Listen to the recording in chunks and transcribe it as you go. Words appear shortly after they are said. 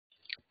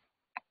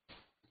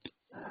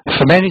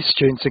For many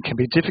students, it can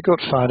be difficult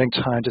finding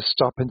time to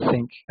stop and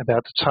think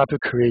about the type of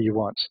career you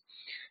want.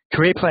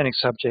 Career planning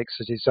subjects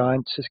are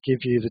designed to give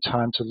you the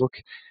time to look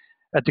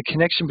at the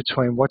connection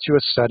between what you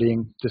are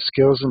studying, the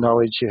skills and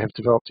knowledge you have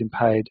developed in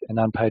paid and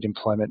unpaid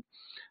employment,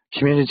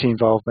 community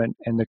involvement,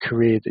 and the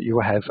career that you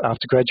will have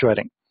after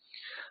graduating.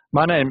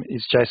 My name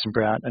is Jason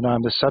Brown, and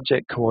I'm the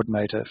subject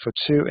coordinator for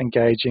 2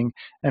 engaging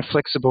and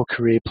flexible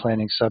career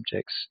planning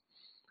subjects.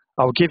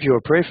 I'll give you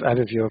a brief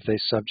overview of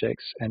these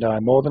subjects, and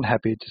I'm more than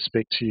happy to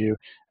speak to you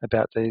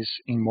about these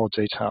in more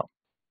detail.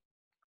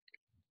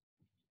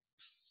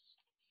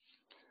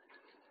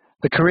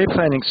 The career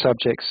planning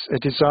subjects are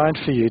designed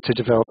for you to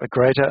develop a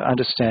greater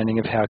understanding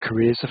of how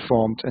careers are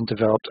formed and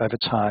developed over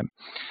time,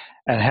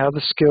 and how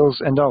the skills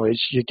and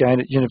knowledge you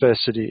gain at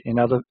university in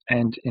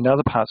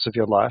other parts of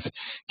your life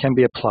can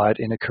be applied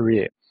in a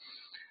career.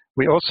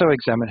 We also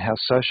examine how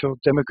social,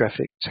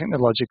 demographic,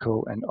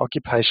 technological, and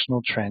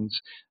occupational trends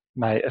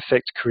may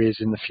affect careers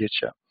in the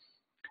future.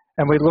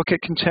 And we look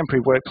at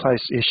contemporary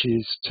workplace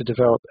issues to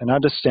develop an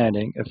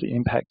understanding of the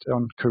impact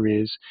on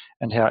careers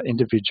and how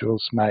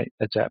individuals may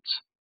adapt.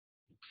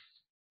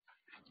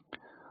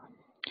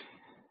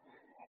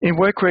 In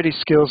work-ready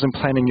skills and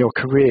planning your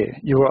career,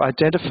 you will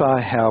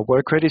identify how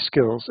work-ready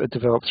skills are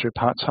developed through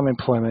part-time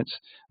employment,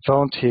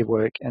 volunteer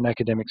work, and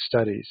academic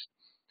studies.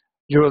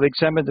 You will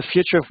examine the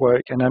future of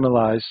work and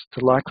analyse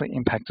the likely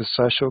impact of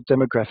social,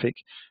 demographic,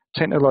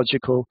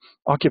 technological,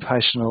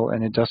 occupational,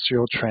 and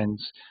industrial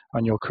trends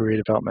on your career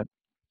development.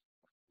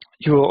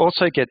 You will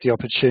also get the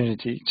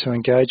opportunity to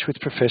engage with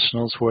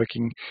professionals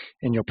working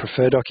in your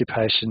preferred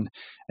occupation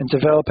and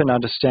develop an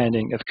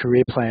understanding of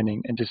career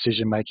planning and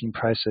decision-making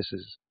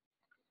processes.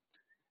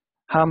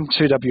 HUM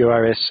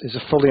 2WRS is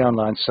a fully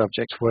online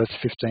subject worth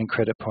 15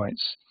 credit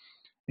points.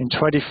 In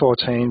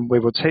 2014, we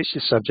will teach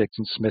this subject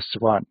in Semester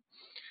 1.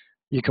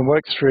 You can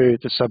work through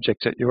the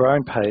subject at your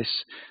own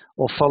pace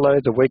or follow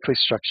the weekly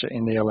structure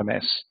in the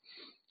LMS.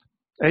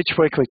 Each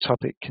weekly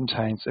topic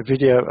contains a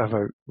video of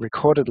a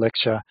recorded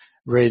lecture,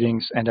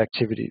 readings, and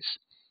activities.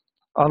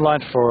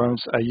 Online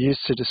forums are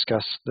used to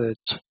discuss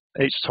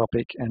each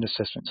topic and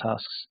assessment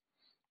tasks.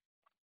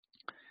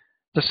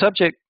 The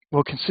subject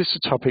will consist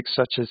of topics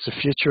such as the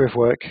future of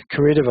work,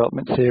 career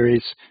development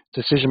theories,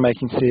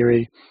 decision-making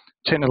theory,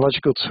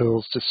 technological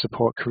tools to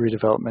support career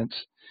development,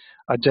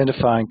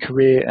 identifying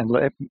career and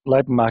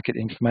labour market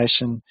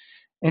information,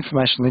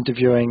 informational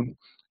interviewing,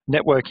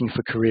 networking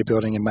for career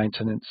building and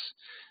maintenance,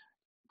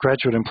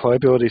 graduate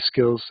employability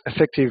skills,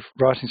 effective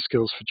writing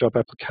skills for job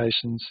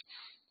applications,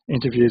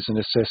 interviews and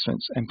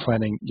assessments, and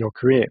planning your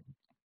career.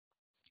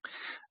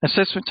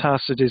 Assessment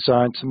tasks are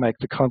designed to make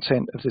the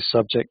content of this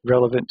subject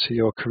relevant to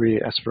your career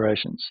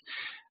aspirations.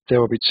 There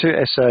will be 2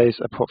 essays,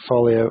 a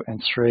portfolio,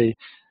 and 3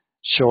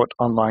 short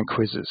online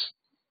quizzes.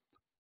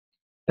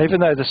 Even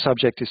though the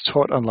subject is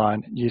taught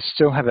online, you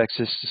still have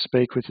access to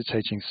speak with the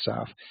teaching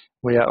staff.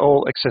 We are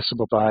all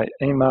accessible by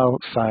email,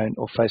 phone,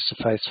 or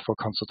face-to-face for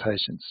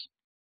consultations.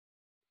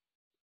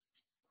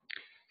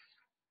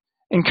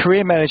 In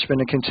career management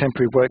and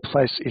contemporary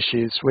workplace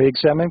issues, we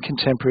examine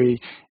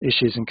contemporary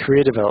issues in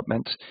career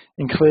development,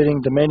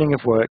 including the meaning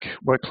of work,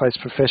 workplace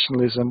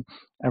professionalism,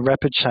 and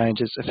rapid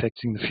changes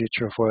affecting the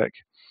future of work.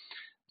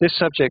 This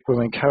subject will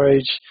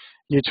encourage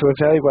you to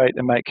evaluate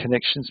and make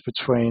connections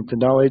between the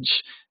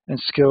knowledge and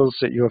skills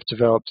that you have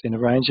developed in a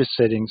range of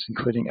settings,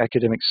 including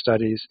academic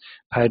studies,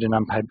 paid and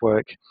unpaid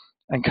work,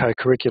 and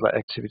co-curricular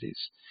activities.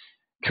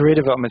 Career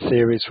development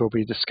theories will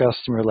be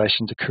discussed in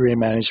relation to career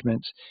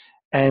management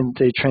and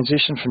the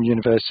transition from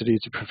university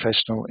to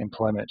professional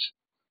employment.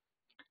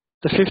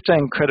 The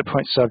 15 credit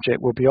point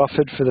subject will be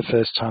offered for the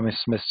first time in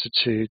Semester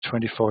 2,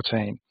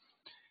 2014.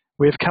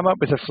 We have come up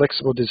with a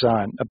flexible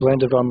design, a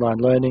blend of online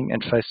learning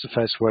and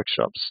face-to-face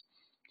workshops.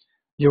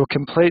 You will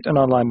complete an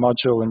online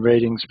module and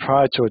readings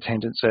prior to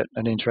attendance at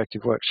an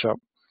interactive workshop.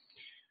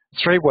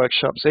 3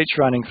 workshops, each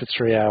running for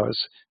 3 hours,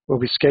 will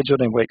be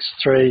scheduled in weeks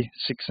 3,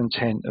 6 and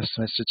 10 of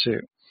Semester 2.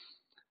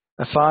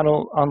 A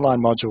final online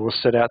module will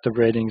set out the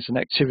readings and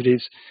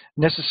activities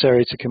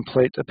necessary to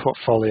complete a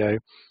portfolio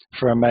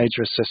for a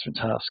major assessment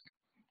task.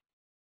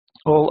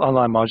 All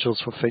online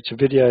modules will feature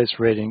videos,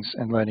 readings,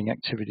 and learning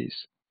activities.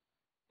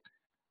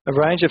 A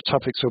range of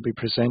topics will be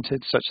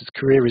presented, such as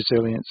career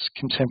resilience,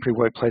 contemporary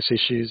workplace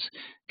issues,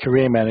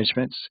 career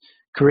management,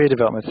 career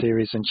development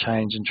theories, and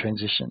change and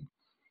transition.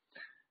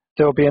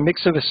 There will be a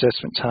mix of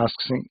assessment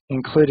tasks,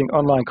 including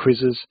online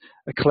quizzes,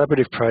 a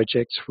collaborative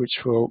project which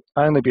will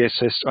only be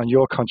assessed on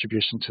your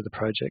contribution to the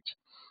project,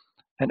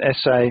 an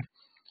essay,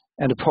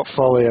 and a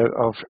portfolio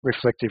of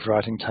reflective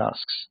writing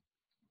tasks.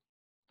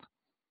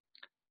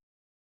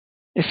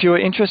 If you are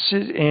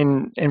interested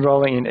in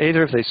enrolling in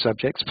either of these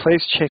subjects,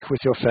 please check with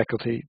your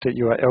faculty that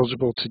you are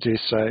eligible to do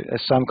so,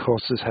 as some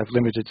courses have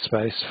limited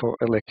space for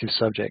elective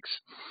subjects.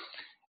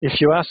 If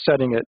you are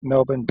studying at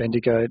Melbourne,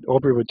 Bendigo,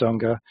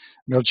 Albury-Wodonga,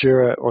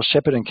 Mildura or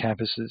Shepparton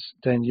campuses,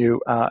 then you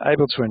are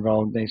able to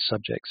enrol in these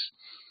subjects.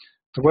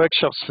 The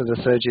workshops for the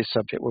third year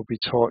subject will be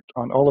taught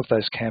on all of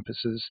those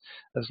campuses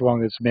as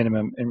long as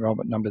minimum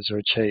enrolment numbers are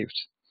achieved.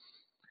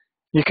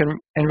 You can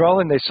enrol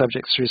in these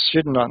subjects through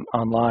Student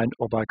Online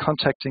or by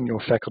contacting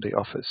your faculty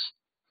office.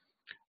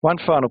 One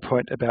final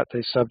point about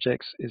these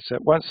subjects is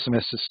that once the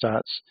semester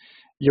starts,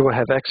 you will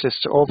have access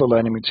to all the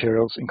learning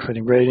materials,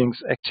 including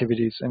readings,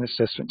 activities, and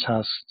assessment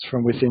tasks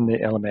from within the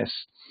LMS.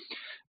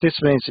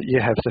 This means that you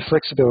have the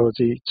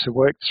flexibility to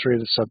work through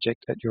the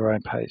subject at your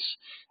own pace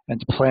and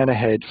to plan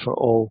ahead for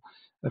all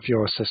of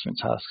your assessment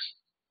tasks.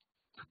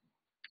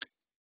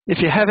 If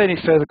you have any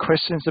further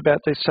questions about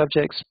these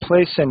subjects,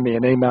 please send me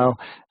an email.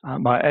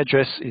 My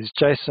address is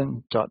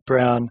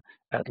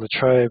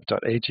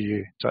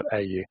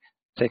jason.brown@latrobe.edu.au.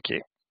 Thank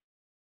you.